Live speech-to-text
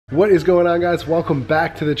What is going on, guys? Welcome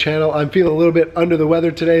back to the channel. I'm feeling a little bit under the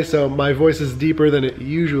weather today, so my voice is deeper than it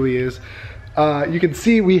usually is. You can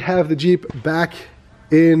see we have the Jeep back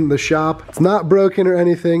in the shop. It's not broken or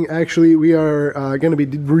anything. Actually, we are going to be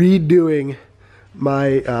redoing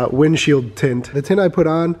my windshield tint. The tint I put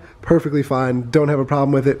on, perfectly fine. Don't have a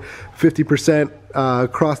problem with it. 50%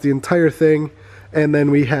 across the entire thing. And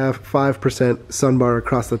then we have 5% sunbar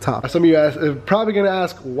across the top. Some of you are probably gonna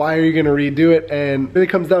ask, why are you gonna redo it? And it really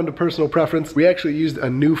comes down to personal preference. We actually used a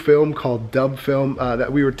new film called dub film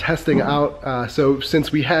that we were testing out. So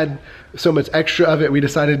since we had so much extra of it, we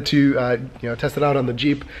decided to test it out on the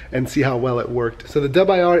Jeep and see how well it worked. So the dub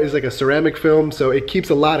IR is like a ceramic film, so it keeps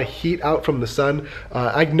a lot of heat out from the sun.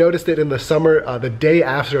 I noticed it in the summer, the day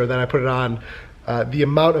after that I put it on, the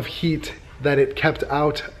amount of heat that it kept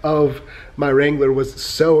out of my Wrangler was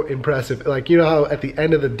so impressive. Like, you know how at the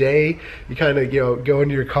end of the day, you kind of, go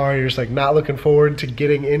into your car and you're just like not looking forward to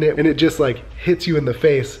getting in it, and it just like hits you in the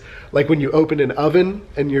face. Like when you open an oven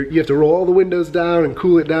and you have to roll all the windows down and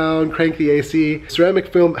cool it down, crank the AC.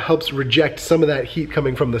 Ceramic film helps reject some of that heat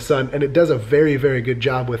coming from the sun, and it does a very, very good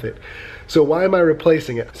job with it. So why am I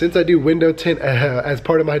replacing it? Since I do window tint as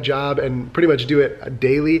part of my job and pretty much do it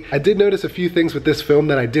daily, I did notice a few things with this film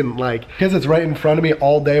that I didn't like. Because it's right in front of me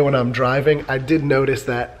all day when I'm driving, I did notice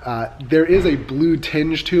that there is a blue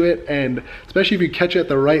tinge to it, and especially if you catch it at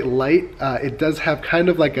the right light, it does have kind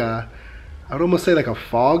of like a, I would almost say like a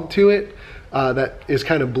fog to it. That is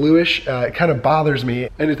kind of bluish. It kind of bothers me,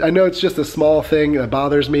 and I know it's just a small thing that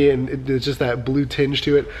bothers me, and it's just that blue tinge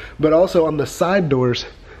to it. But also on the side doors,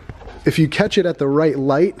 if you catch it at the right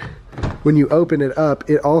light, when you open it up,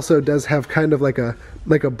 it also does have kind of like a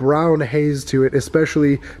brown haze to it,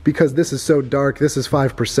 especially because this is so dark. This is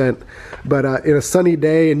 5%, but in a sunny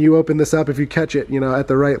day and you open this up, if you catch it, at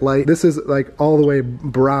the right light, this is like all the way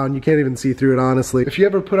brown. You can't even see through it, honestly. If you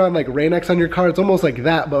ever put on like Rain-X on your car, it's almost like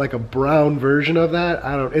that, but like a brown version of that.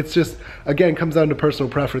 It's just, again, comes down to personal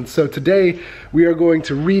preference. So today we are going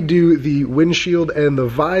to redo the windshield and the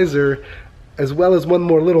visor, as well as one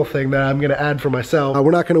more little thing that I'm going to add for myself.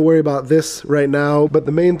 We're not going to worry about this right now, but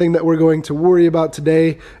the main thing that we're going to worry about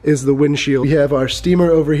today is the windshield. We have our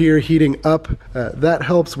steamer over here heating up. That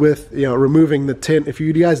helps with removing the tint. If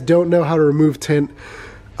you guys don't know how to remove tint,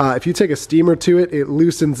 if you take a steamer to it, it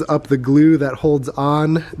loosens up the glue that holds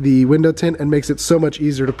on the window tint and makes it so much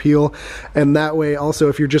easier to peel. And that way also,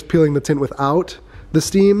 if you're just peeling the tint without the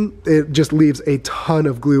steam, it just leaves a ton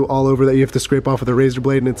of glue all over that you have to scrape off with a razor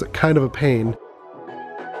blade, and it's kind of a pain.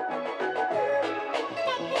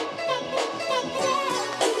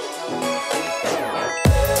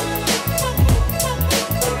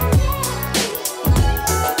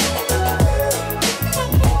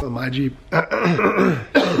 My Jeep.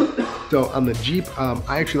 So on the Jeep,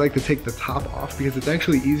 I actually like to take the top off because it's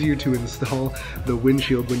actually easier to install the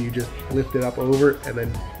windshield when you just lift it up over and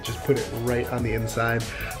then just put it right on the inside.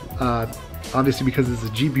 Obviously, because it's a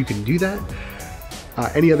Jeep, you can do that.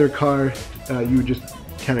 Any other car, you would just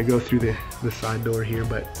kind of go through the side door here,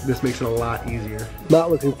 but this makes it a lot easier.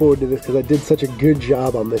 Not looking forward to this because I did such a good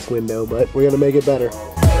job on this window, but we're gonna make it better.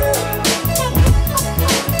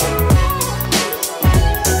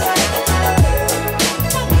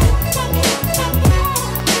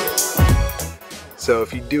 So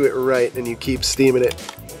if you do it right and you keep steaming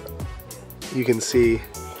it, you can see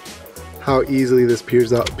how easily this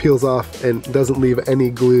peels off and doesn't leave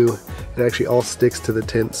any glue. It actually all sticks to the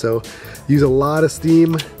tint. So use a lot of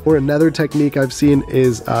steam. Or another technique I've seen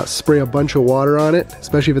is spray a bunch of water on it,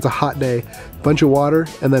 especially if it's a hot day. Bunch of water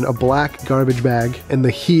and then a black garbage bag, and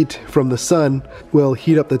the heat from the sun will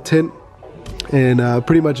heat up the tint and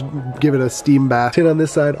pretty much give it a steam bath. Tint on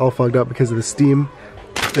this side all fogged up because of the steam.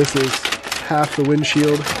 This is half the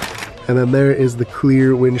windshield, and then there is the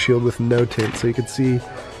clear windshield with no tint. So you can see,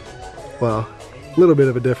 well, a little bit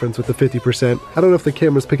of a difference with the 50%. I don't know if the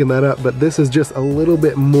camera's picking that up, but this is just a little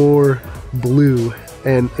bit more blue,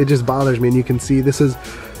 and it just bothers me. And you can see this is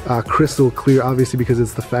crystal clear, obviously because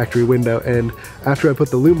it's the factory window. And after I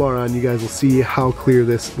put the LLUMAR on, you guys will see how clear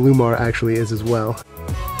this LLUMAR actually is as well.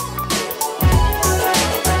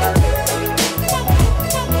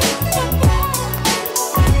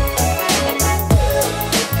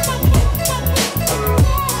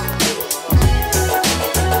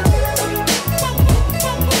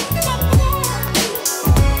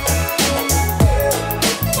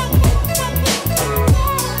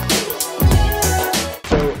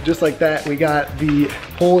 Just like that, we got the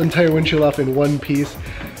whole entire windshield off in one piece.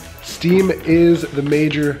 Steam is the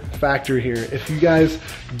major factor here. If you guys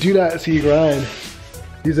do not see Ryan,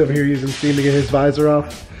 he's over here using steam to get his visor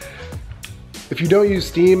off. If you don't use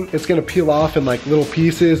steam, it's gonna peel off in like little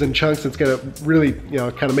pieces and chunks. It's gonna really, you know,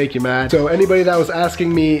 kind of make you mad. So anybody that was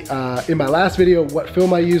asking me in my last video what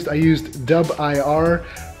film I used Dub IR.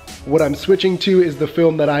 What I'm switching to is the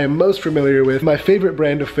film that I am most familiar with, my favorite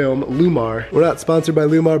brand of film, LLUMAR. We're not sponsored by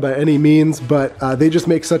LLUMAR by any means, but they just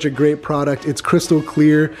make such a great product. It's crystal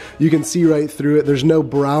clear. You can see right through it. There's no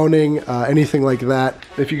browning, anything like that.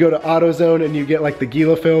 If you go to AutoZone and you get like the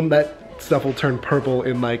Gila film, that stuff will turn purple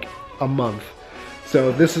in like a month.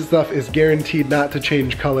 So this stuff is guaranteed not to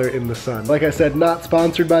change color in the sun. Like I said, not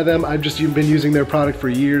sponsored by them. I've just been using their product for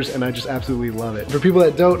years and I just absolutely love it. For people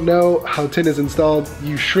that don't know how tint is installed,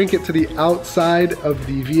 you shrink it to the outside of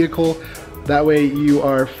the vehicle. That way you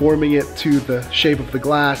are forming it to the shape of the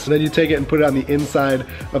glass. And then you take it and put it on the inside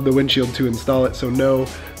of the windshield to install it. So no,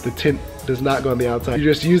 the tint does not go on the outside. You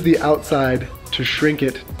just use the outside to shrink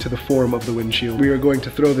it to the form of the windshield. We are going to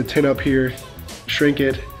throw the tint up here, shrink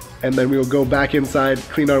it, and then we will go back inside,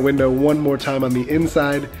 clean our window one more time on the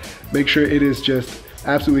inside, make sure it is just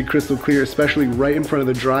absolutely crystal clear, especially right in front of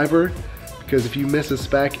the driver, because if you miss a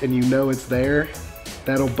speck and you know it's there,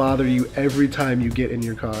 that'll bother you every time you get in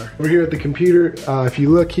your car. We're here at the computer. If you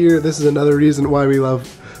look here, this is another reason why we love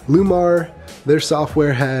LLUMAR. Their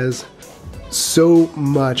software has so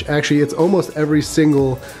much. Actually, it's almost every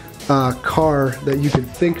single car that you can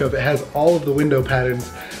think of. It has all of the window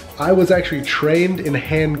patterns. I was actually trained in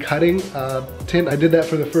hand cutting tint. I did that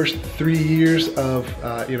for the first 3 years of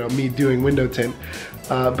you know, me doing window tint.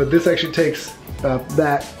 But this actually takes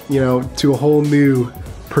that, you know, to a whole new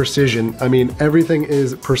precision. I mean, everything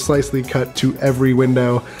is precisely cut to every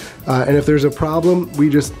window. And if there's a problem, we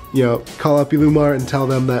just, you know, call up LLUMAR and tell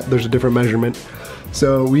them that there's a different measurement.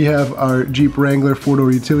 So we have our Jeep Wrangler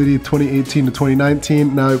 4-door utility 2018 to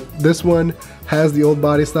 2019. Now this one has the old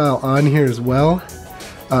body style on here as well.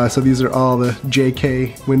 So these are all the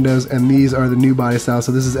JK windows and these are the new body style.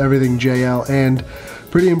 So this is everything JL, and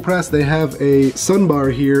pretty impressed. They have a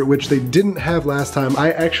sunbar here, which they didn't have last time.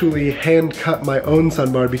 I actually hand cut my own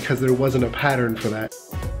sunbar because there wasn't a pattern for that.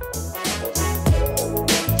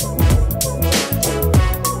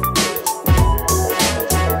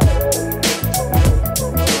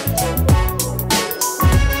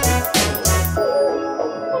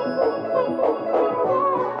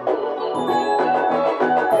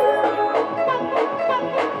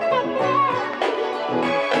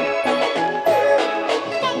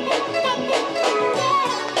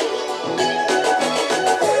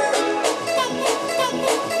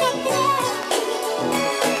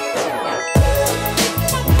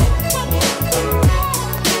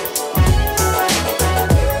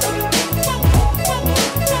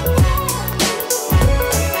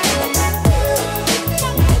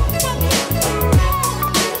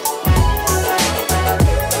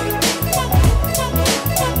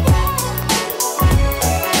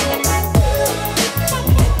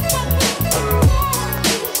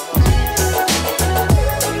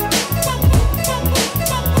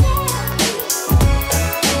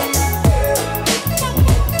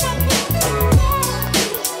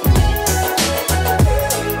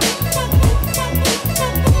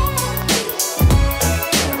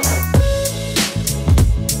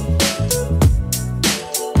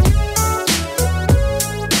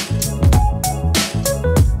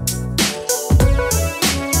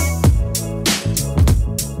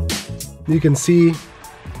 You can see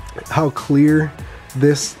how clear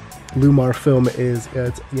this LLUMAR film is.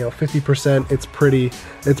 It's, you know, 50%.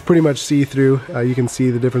 It's pretty much see-through. You can see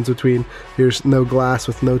the difference between here's no glass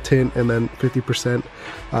with no tint and then 50%.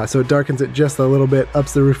 So it darkens it just a little bit,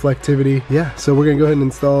 ups the reflectivity. Yeah, so we're gonna go ahead and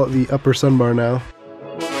install the upper sunbar now.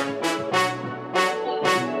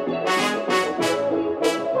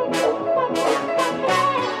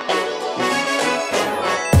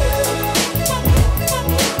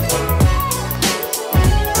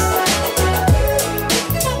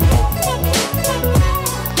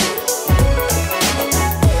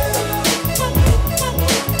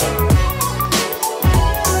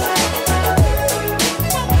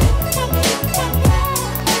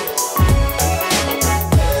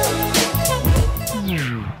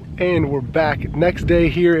 And we're back. Next day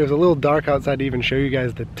here. It was a little dark outside to even show you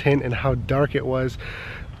guys the tint and how dark it was.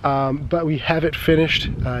 But we have it finished.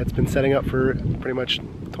 It's been setting up for pretty much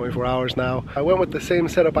 24 hours now. I went with the same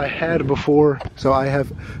setup I had before. So I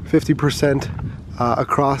have 50%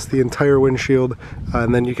 across the entire windshield.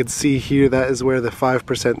 And then you can see here, that is where the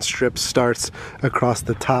 5% strip starts across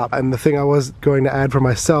the top. And the thing I was going to add for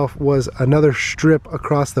myself was another strip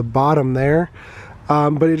across the bottom there.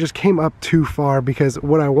 But it just came up too far, because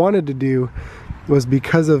what I wanted to do was,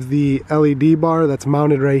 because of the LED bar that's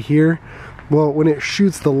mounted right here, well, when it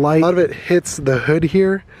shoots the light, a lot of it hits the hood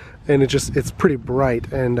here, and it's pretty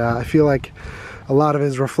bright, and I feel like a lot of it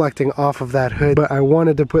is reflecting off of that hood. But I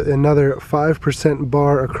wanted to put another 5%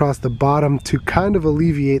 bar across the bottom to kind of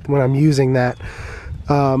alleviate when I'm using that.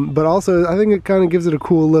 But also I think it kind of gives it a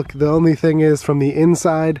cool look. The only thing is, from the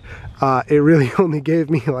inside, it really only gave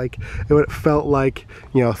me like, it felt like,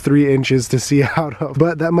 you know, 3 inches to see out of.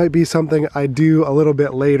 But that might be something I do a little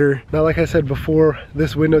bit later. Now, like I said before,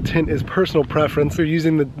 this window tint is personal preference. We're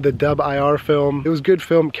using the Dub IR film. It was good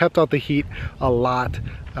film, kept out the heat a lot.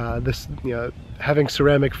 This, you know, having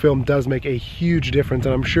ceramic film does make a huge difference,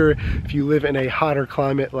 and I'm sure if you live in a hotter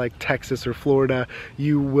climate like Texas or Florida,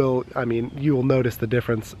 you will notice the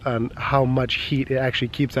difference on how much heat it actually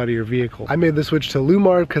keeps out of your vehicle. I made the switch to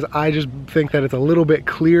LLUMAR because I just think that it's a little bit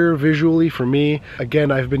clearer visually for me. Again,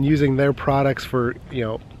 I've been using their products for, you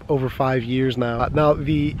know, over 5 years now. Now,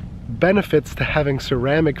 the benefits to having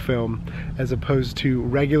ceramic film as opposed to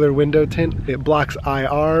regular window tint: it blocks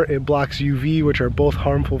IR, it blocks UV, which are both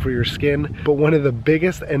harmful for your skin. But one of the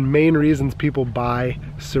biggest and main reasons people buy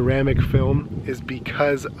ceramic film is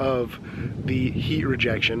because of the heat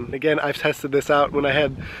rejection. Again, I've tested this out when I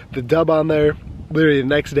had the Dub on there. Literally the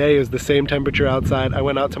next day, it was the same temperature outside. I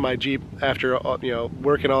went out to my Jeep after, you know,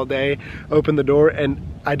 working all day, opened the door, and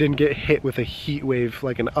I didn't get hit with a heat wave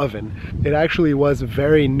like an oven. It actually was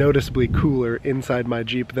very noticeably cooler inside my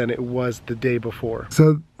Jeep than it was the day before.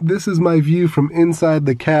 So this is my view from inside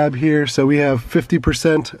the cab here. So we have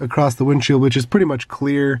 50% across the windshield, which is pretty much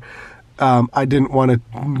clear. I didn't want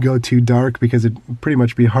to go too dark because it'd pretty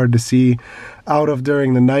much be hard to see out of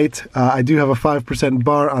during the night. I do have a 5%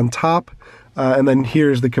 bar on top. And then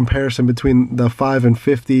here's the comparison between the 5 and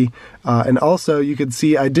 50. And also you can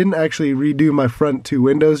see I didn't actually redo my front 2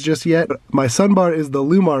 windows just yet. My sunbar is the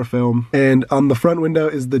LLUMAR film, and on the front window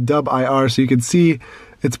is the Dub IR. So you can see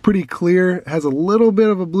it's pretty clear. It has a little bit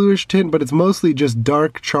of a bluish tint, but it's mostly just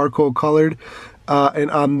dark charcoal colored.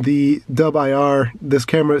 And on the Dub IR, this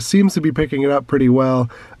camera seems to be picking it up pretty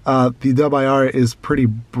well. The Dub IR is pretty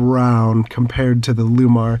brown compared to the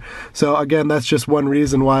LLUMAR. So again, that's just one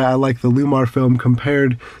reason why I like the LLUMAR film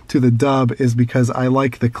compared to the Dub, is because I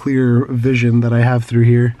like the clear vision that I have through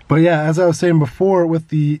here. But yeah, as I was saying before, with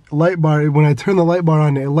the light bar, when I turn the light bar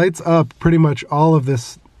on, it lights up pretty much all of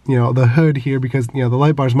this, you know, the hood here, because, you know, the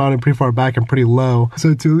light bar is mounted pretty far back and pretty low.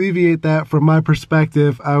 So to alleviate that, from my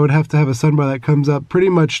perspective, I would have to have a sunbar that comes up pretty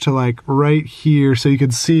much to like right here, so you can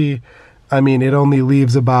see, I mean, it only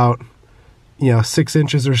leaves about, you know, 6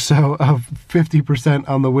 inches or so of 50%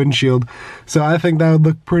 on the windshield. So I think that would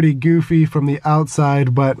look pretty goofy from the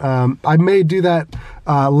outside, but I may do that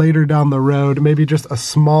later down the road, maybe just a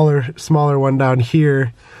smaller one down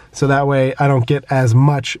here, so that way I don't get as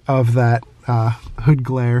much of that hood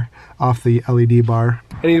glare off the LED bar.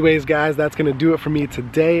 Anyways guys, that's gonna do it for me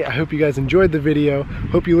today. I hope you guys enjoyed the video.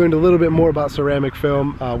 Hope you learned a little bit more about ceramic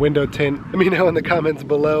film, window tint. Let me know in the comments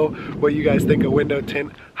below what you guys think of window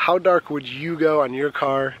tint. How dark would you go on your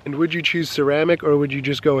car? And would you choose ceramic, or would you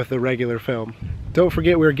just go with the regular film? Don't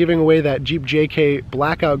forget, we're giving away that Jeep JK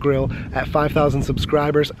blackout grill at 5,000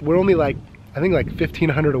 subscribers. We're only like, I think like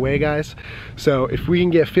 1,500 away, guys. So if we can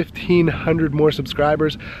get 1,500 more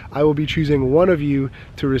subscribers, I will be choosing one of you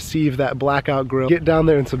to receive that blackout grill. Get down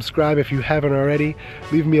there and subscribe if you haven't already.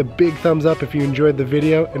 Leave me a big thumbs up if you enjoyed the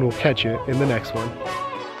video, and we'll catch you in the next one.